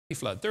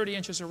flood, 30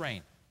 inches of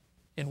rain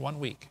in 1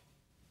 week.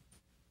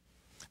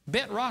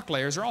 Bent rock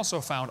layers are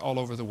also found all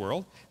over the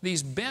world.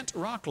 These bent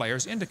rock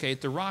layers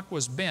indicate the rock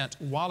was bent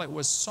while it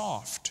was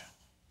soft.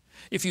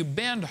 If you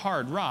bend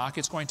hard rock,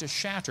 it's going to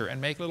shatter and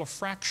make little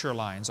fracture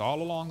lines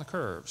all along the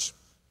curves.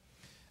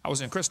 I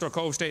was in Crystal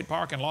Cove State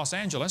Park in Los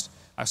Angeles.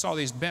 I saw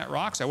these bent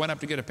rocks. I went up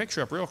to get a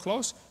picture up real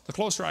close. The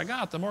closer I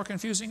got, the more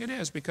confusing it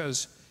is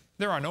because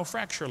there are no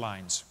fracture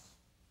lines.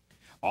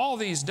 All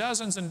these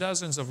dozens and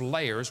dozens of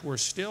layers were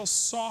still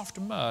soft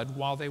mud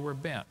while they were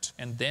bent,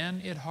 and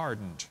then it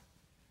hardened.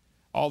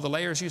 All the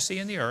layers you see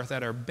in the earth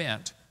that are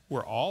bent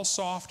were all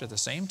soft at the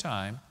same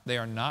time. They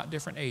are not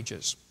different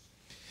ages.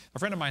 A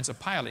friend of mine's a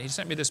pilot. He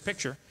sent me this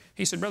picture.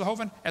 He said, Brother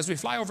Hovind, as we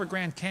fly over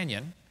Grand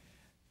Canyon,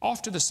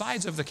 off to the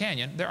sides of the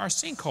canyon, there are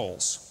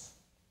sinkholes.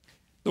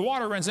 The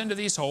water runs into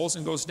these holes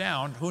and goes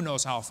down, who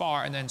knows how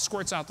far, and then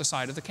squirts out the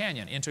side of the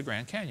canyon into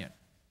Grand Canyon.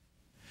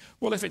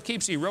 Well, if it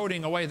keeps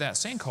eroding away that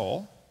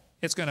sinkhole,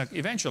 it's going to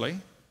eventually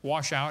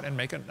wash out and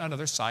make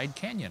another side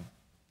canyon.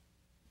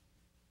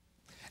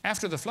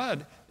 After the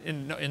flood,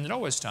 in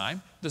Noah's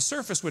time, the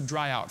surface would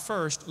dry out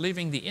first,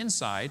 leaving the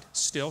inside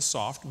still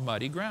soft,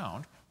 muddy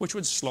ground, which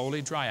would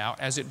slowly dry out.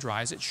 As it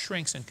dries, it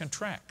shrinks and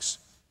contracts,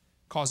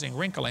 causing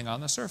wrinkling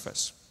on the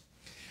surface.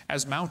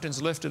 As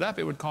mountains lifted up,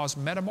 it would cause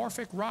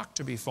metamorphic rock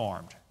to be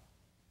formed.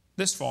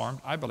 This formed,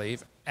 I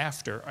believe,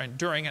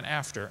 during and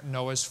after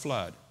Noah's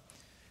flood.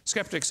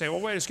 Skeptics say,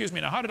 well, wait, excuse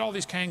me, now how did all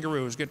these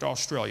kangaroos get to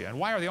Australia, and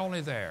why are they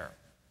only there?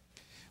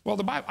 Well,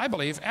 I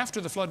believe after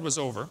the flood was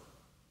over,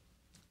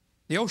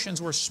 the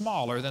oceans were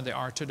smaller than they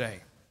are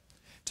today.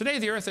 Today,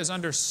 the earth is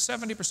under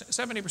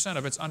 70%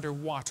 of it's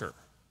underwater.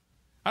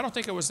 I don't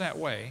think it was that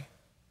way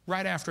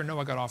right after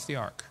Noah got off the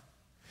ark.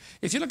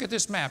 If you look at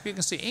this map, you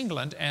can see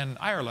England and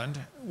Ireland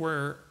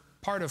were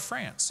part of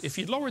France. If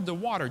you lowered the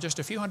water just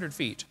a few hundred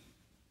feet,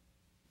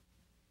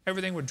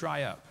 everything would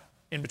dry up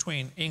in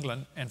between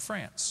England and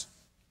France.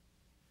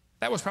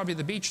 That was probably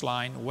the beach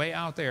line way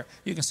out there.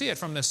 You can see it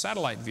from this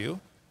satellite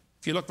view.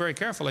 If you look very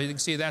carefully, you can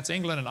see that's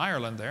England and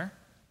Ireland there.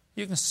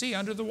 You can see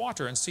under the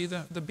water and see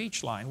the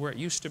beach line where it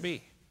used to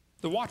be.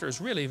 The water is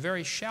really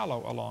very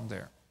shallow along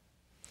there.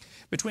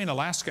 Between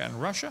Alaska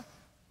and Russia,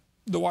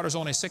 the water is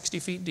only 60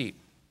 feet deep,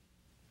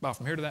 about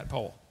from here to that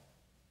pole.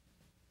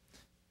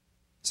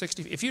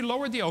 60 feet. If you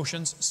lowered the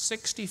oceans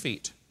 60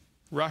 feet,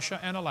 Russia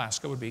and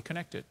Alaska would be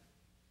connected.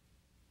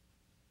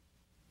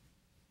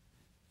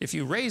 If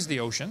you raised the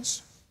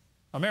oceans,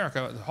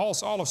 America,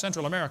 all of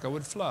Central America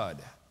would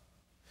flood.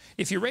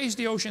 If you raised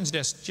the oceans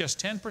just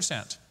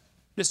 10%,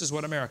 this is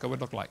what America would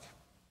look like.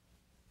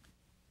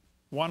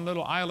 One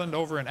little island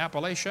over in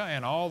Appalachia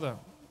and all the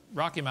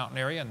Rocky Mountain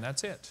area, and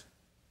that's it.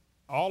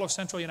 All of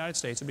central United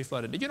States would be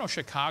flooded. Did you know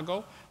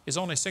Chicago is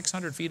only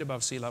 600 feet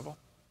above sea level?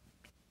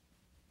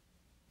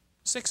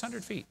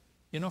 600 feet.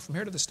 From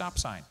here to the stop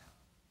sign,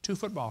 2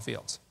 football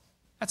fields.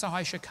 That's how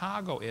high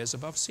Chicago is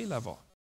above sea level.